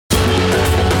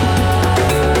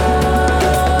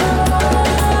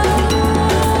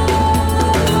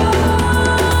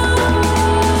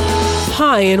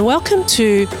Hi, and welcome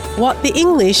to What the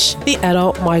English, the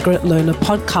Adult Migrant Learner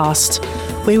podcast,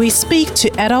 where we speak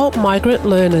to adult migrant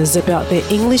learners about their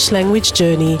English language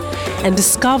journey and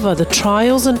discover the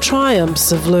trials and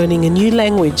triumphs of learning a new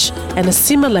language and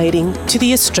assimilating to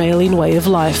the Australian way of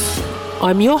life.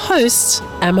 I'm your host,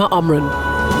 Emma Omran.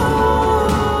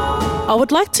 I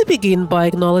would like to begin by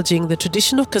acknowledging the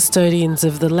traditional custodians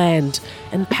of the land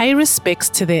and pay respects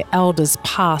to their elders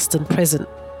past and present.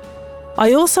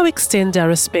 I also extend our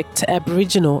respect to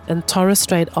Aboriginal and Torres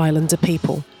Strait Islander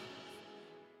people.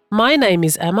 My name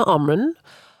is Emma Omran.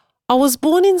 I was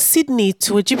born in Sydney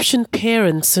to Egyptian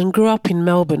parents and grew up in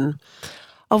Melbourne.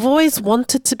 I've always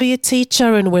wanted to be a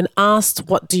teacher, and when asked,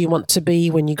 what do you want to be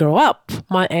when you grow up?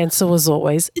 My answer was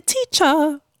always, a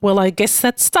teacher. Well, I guess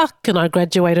that stuck, and I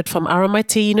graduated from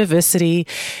RMIT University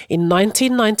in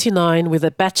 1999 with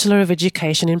a Bachelor of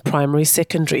Education in Primary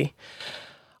Secondary.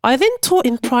 I then taught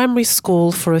in primary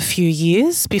school for a few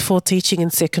years before teaching in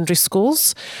secondary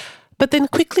schools, but then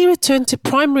quickly returned to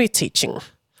primary teaching.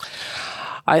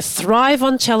 I thrive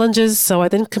on challenges, so I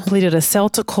then completed a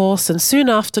CELTA course and soon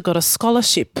after got a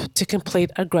scholarship to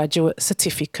complete a graduate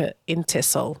certificate in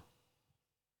TESOL.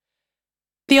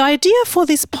 The idea for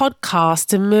this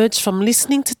podcast emerged from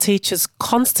listening to teachers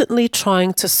constantly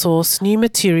trying to source new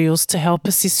materials to help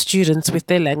assist students with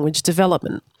their language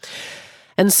development.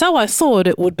 And so I thought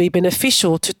it would be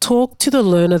beneficial to talk to the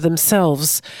learner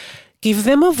themselves, give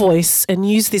them a voice and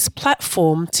use this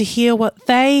platform to hear what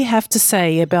they have to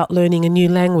say about learning a new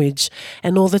language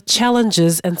and all the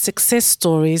challenges and success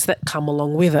stories that come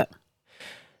along with it.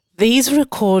 These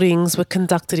recordings were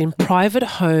conducted in private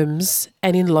homes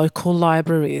and in local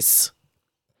libraries.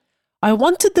 I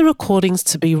wanted the recordings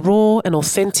to be raw and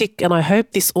authentic, and I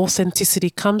hope this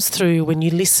authenticity comes through when you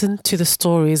listen to the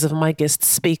stories of my guest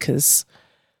speakers.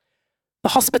 The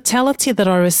hospitality that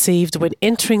I received when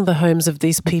entering the homes of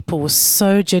these people was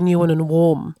so genuine and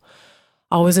warm.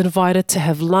 I was invited to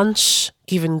have lunch,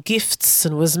 given gifts,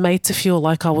 and was made to feel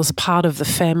like I was part of the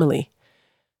family.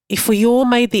 If we all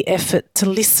made the effort to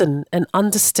listen and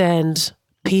understand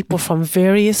people from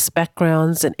various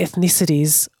backgrounds and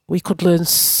ethnicities, we could learn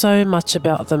so much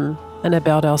about them and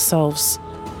about ourselves.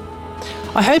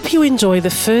 I hope you enjoy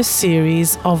the first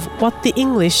series of What the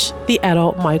English, the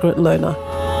Adult Migrant Learner.